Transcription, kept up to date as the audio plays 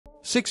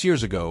6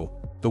 years ago,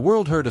 the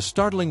world heard a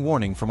startling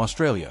warning from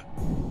Australia.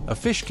 A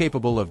fish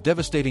capable of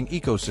devastating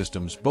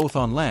ecosystems both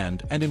on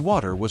land and in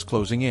water was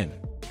closing in.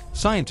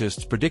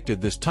 Scientists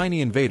predicted this tiny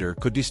invader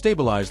could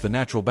destabilize the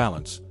natural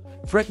balance,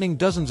 threatening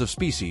dozens of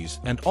species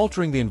and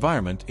altering the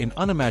environment in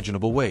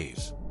unimaginable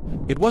ways.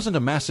 It wasn't a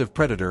massive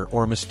predator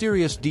or a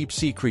mysterious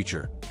deep-sea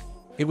creature.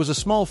 It was a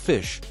small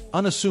fish,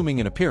 unassuming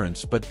in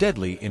appearance but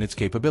deadly in its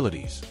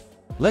capabilities.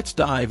 Let's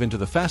dive into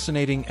the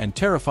fascinating and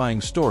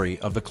terrifying story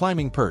of the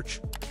climbing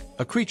perch,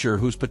 a creature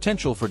whose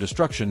potential for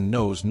destruction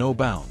knows no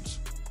bounds.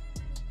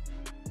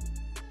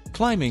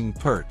 Climbing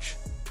perch.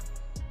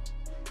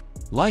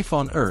 Life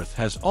on Earth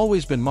has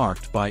always been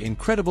marked by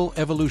incredible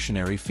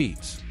evolutionary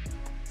feats.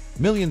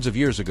 Millions of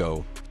years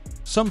ago,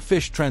 some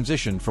fish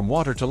transitioned from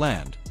water to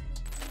land,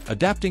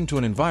 adapting to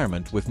an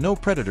environment with no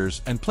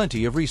predators and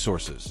plenty of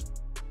resources.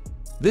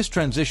 This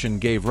transition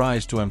gave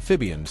rise to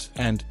amphibians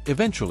and,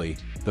 eventually,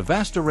 the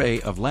vast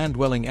array of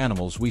land-dwelling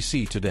animals we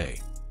see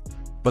today.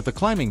 But the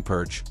climbing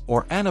perch,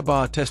 or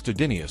Anabae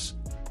testudineus,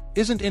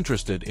 isn't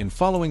interested in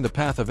following the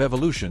path of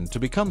evolution to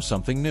become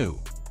something new.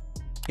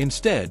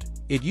 Instead,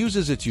 it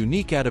uses its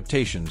unique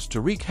adaptations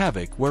to wreak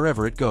havoc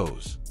wherever it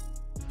goes.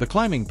 The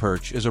climbing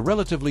perch is a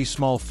relatively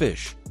small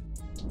fish,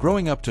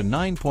 growing up to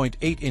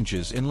 9.8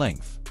 inches in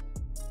length.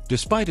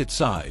 Despite its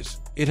size,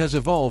 it has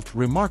evolved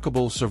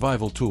remarkable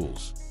survival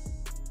tools.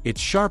 Its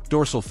sharp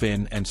dorsal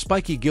fin and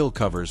spiky gill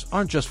covers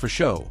aren't just for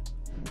show.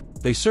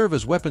 They serve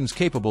as weapons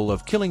capable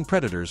of killing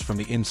predators from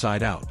the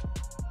inside out.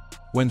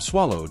 When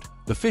swallowed,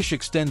 the fish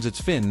extends its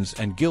fins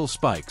and gill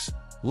spikes,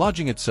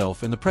 lodging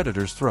itself in the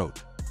predator's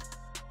throat.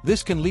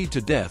 This can lead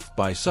to death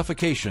by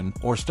suffocation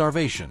or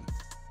starvation.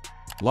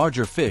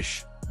 Larger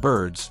fish,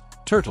 birds,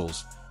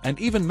 turtles, and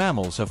even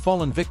mammals have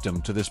fallen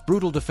victim to this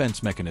brutal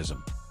defense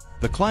mechanism.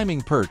 The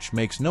climbing perch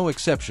makes no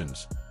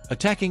exceptions,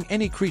 attacking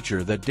any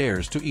creature that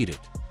dares to eat it.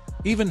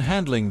 Even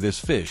handling this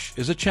fish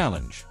is a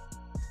challenge.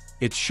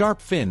 Its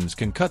sharp fins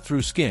can cut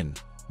through skin,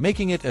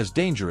 making it as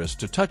dangerous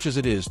to touch as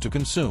it is to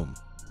consume.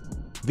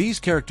 These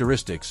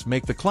characteristics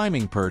make the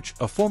climbing perch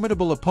a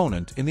formidable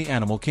opponent in the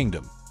animal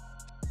kingdom.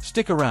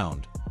 Stick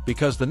around,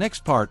 because the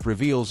next part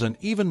reveals an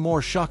even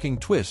more shocking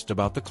twist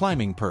about the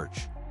climbing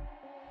perch.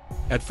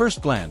 At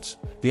first glance,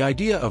 the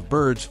idea of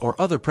birds or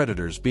other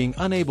predators being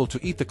unable to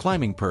eat the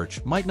climbing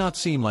perch might not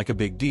seem like a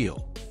big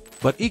deal.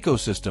 But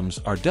ecosystems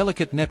are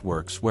delicate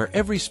networks where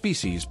every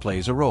species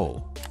plays a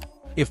role.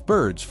 If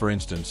birds, for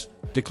instance,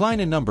 decline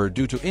in number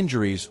due to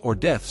injuries or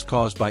deaths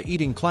caused by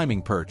eating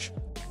climbing perch,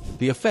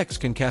 the effects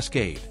can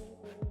cascade.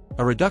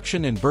 A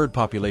reduction in bird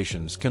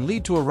populations can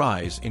lead to a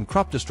rise in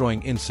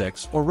crop-destroying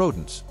insects or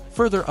rodents,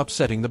 further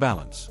upsetting the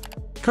balance.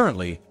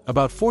 Currently,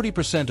 about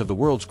 40% of the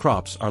world's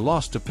crops are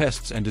lost to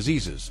pests and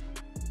diseases,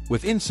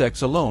 with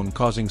insects alone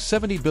causing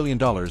 $70 billion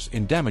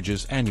in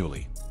damages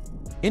annually.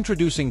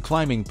 Introducing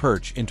climbing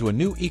perch into a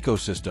new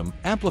ecosystem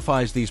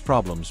amplifies these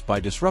problems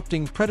by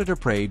disrupting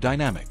predator-prey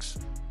dynamics.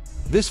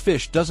 This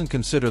fish doesn't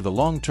consider the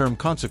long-term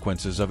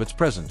consequences of its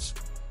presence.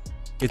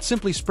 It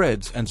simply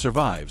spreads and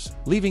survives,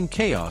 leaving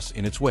chaos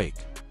in its wake.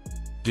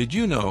 Did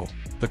you know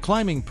the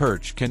climbing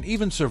perch can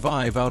even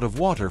survive out of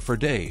water for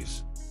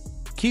days?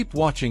 Keep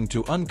watching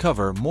to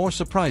uncover more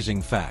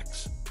surprising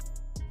facts.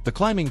 The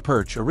climbing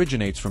perch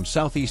originates from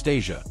Southeast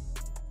Asia,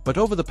 but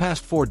over the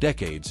past 4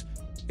 decades,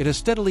 it has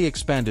steadily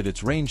expanded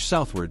its range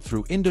southward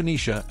through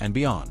Indonesia and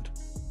beyond.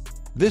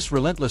 This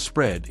relentless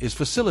spread is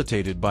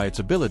facilitated by its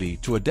ability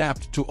to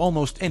adapt to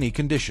almost any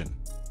condition.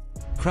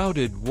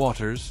 Crowded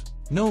waters?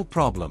 No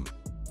problem.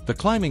 The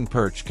climbing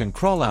perch can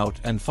crawl out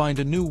and find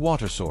a new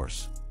water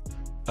source.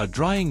 A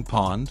drying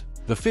pond?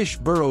 The fish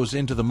burrows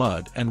into the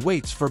mud and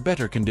waits for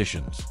better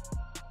conditions.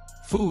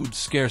 Food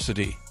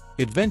scarcity?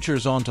 It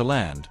ventures onto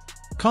land,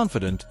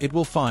 confident it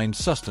will find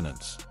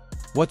sustenance.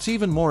 What's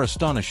even more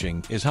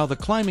astonishing is how the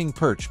climbing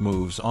perch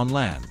moves on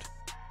land.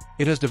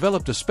 It has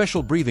developed a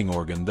special breathing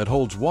organ that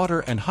holds water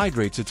and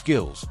hydrates its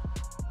gills,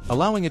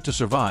 allowing it to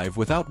survive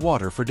without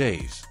water for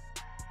days.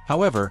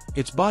 However,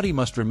 its body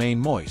must remain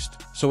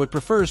moist, so it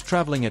prefers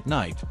traveling at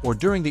night or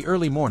during the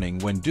early morning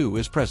when dew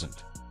is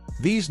present.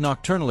 These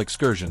nocturnal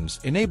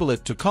excursions enable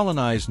it to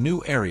colonize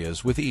new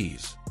areas with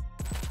ease.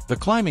 The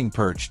climbing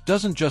perch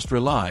doesn't just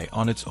rely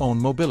on its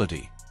own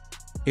mobility.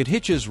 It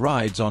hitches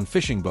rides on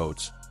fishing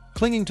boats,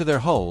 clinging to their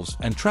hulls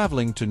and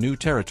traveling to new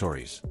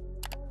territories.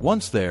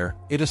 Once there,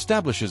 it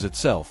establishes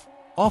itself,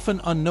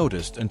 often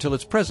unnoticed until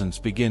its presence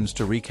begins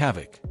to wreak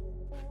havoc.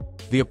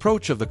 The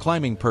approach of the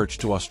climbing perch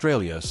to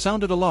Australia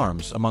sounded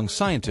alarms among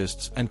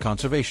scientists and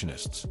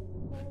conservationists.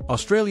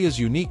 Australia's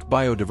unique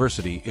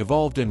biodiversity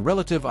evolved in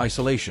relative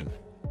isolation,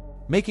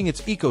 making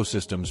its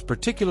ecosystems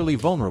particularly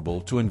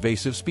vulnerable to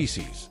invasive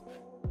species.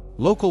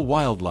 Local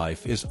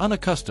wildlife is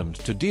unaccustomed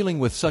to dealing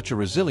with such a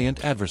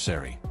resilient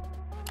adversary.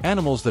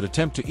 Animals that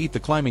attempt to eat the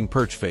climbing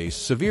perch face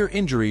severe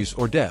injuries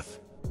or death,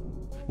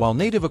 while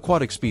native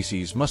aquatic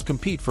species must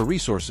compete for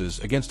resources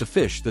against a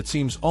fish that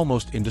seems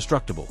almost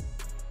indestructible.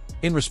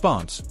 In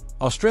response,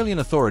 Australian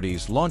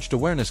authorities launched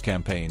awareness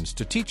campaigns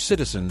to teach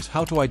citizens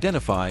how to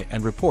identify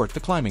and report the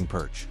climbing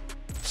perch.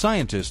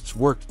 Scientists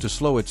worked to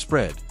slow its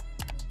spread,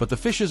 but the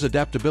fish's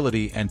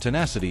adaptability and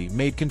tenacity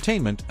made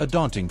containment a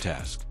daunting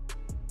task.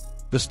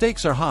 The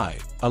stakes are high.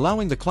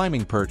 Allowing the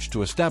climbing perch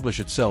to establish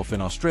itself in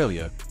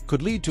Australia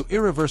could lead to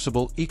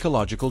irreversible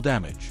ecological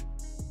damage.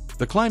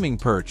 The climbing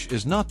perch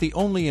is not the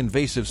only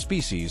invasive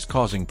species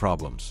causing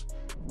problems.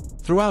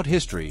 Throughout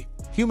history,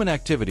 human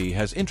activity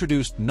has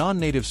introduced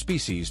non-native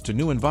species to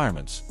new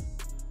environments,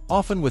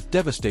 often with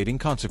devastating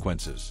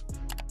consequences.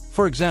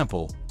 For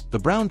example, the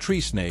brown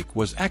tree snake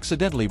was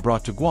accidentally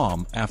brought to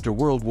Guam after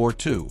World War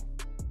II.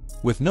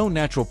 With no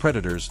natural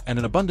predators and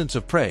an abundance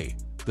of prey,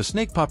 the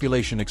snake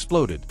population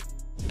exploded,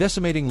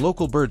 decimating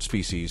local bird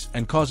species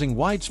and causing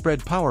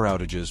widespread power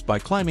outages by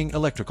climbing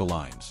electrical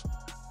lines.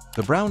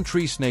 The brown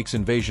tree snake's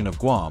invasion of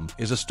Guam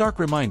is a stark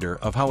reminder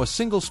of how a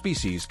single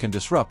species can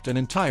disrupt an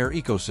entire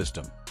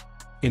ecosystem.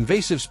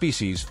 Invasive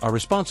species are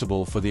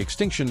responsible for the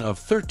extinction of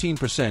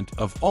 13%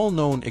 of all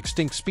known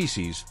extinct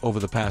species over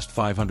the past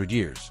 500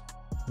 years.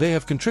 They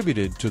have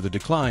contributed to the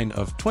decline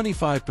of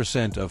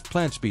 25% of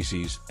plant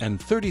species and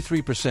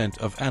 33%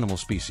 of animal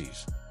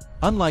species.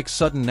 Unlike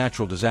sudden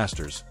natural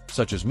disasters,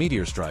 such as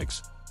meteor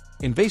strikes,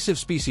 invasive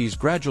species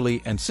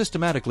gradually and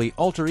systematically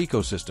alter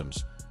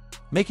ecosystems,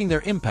 making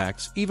their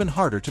impacts even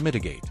harder to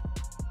mitigate.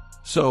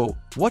 So,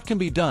 what can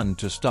be done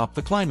to stop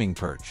the climbing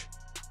perch?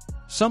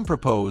 Some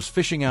propose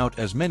fishing out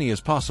as many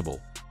as possible,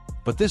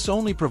 but this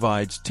only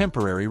provides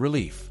temporary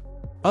relief.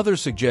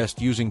 Others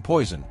suggest using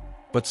poison,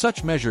 but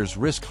such measures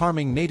risk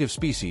harming native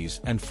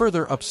species and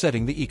further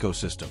upsetting the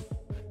ecosystem.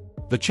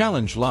 The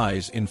challenge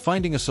lies in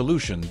finding a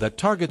solution that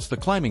targets the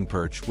climbing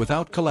perch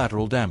without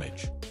collateral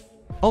damage.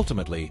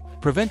 Ultimately,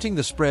 preventing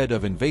the spread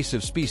of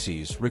invasive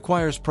species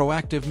requires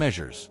proactive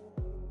measures.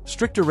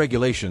 Stricter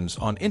regulations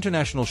on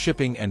international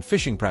shipping and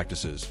fishing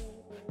practices,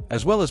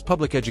 as well as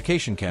public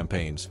education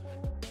campaigns,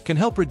 can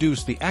help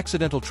reduce the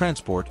accidental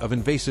transport of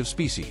invasive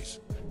species.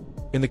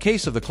 In the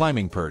case of the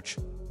climbing perch,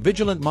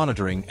 vigilant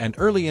monitoring and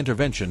early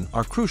intervention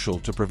are crucial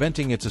to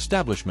preventing its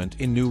establishment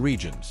in new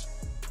regions.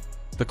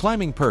 The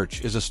climbing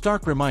perch is a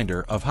stark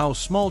reminder of how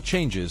small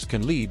changes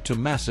can lead to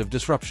massive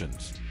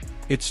disruptions.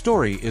 Its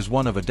story is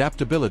one of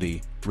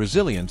adaptability,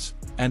 resilience,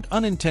 and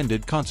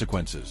unintended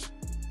consequences.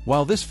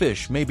 While this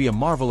fish may be a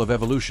marvel of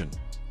evolution,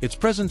 its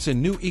presence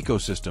in new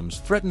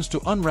ecosystems threatens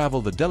to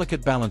unravel the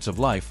delicate balance of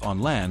life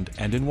on land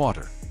and in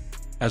water.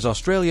 As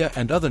Australia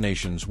and other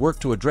nations work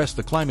to address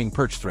the climbing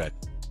perch threat,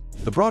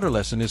 the broader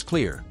lesson is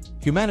clear: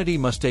 humanity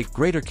must take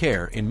greater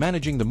care in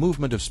managing the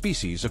movement of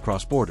species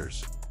across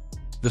borders.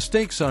 The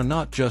stakes are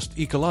not just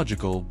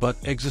ecological but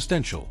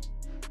existential.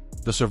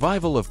 The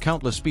survival of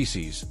countless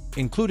species,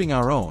 including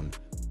our own,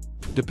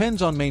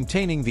 depends on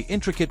maintaining the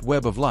intricate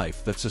web of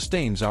life that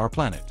sustains our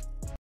planet.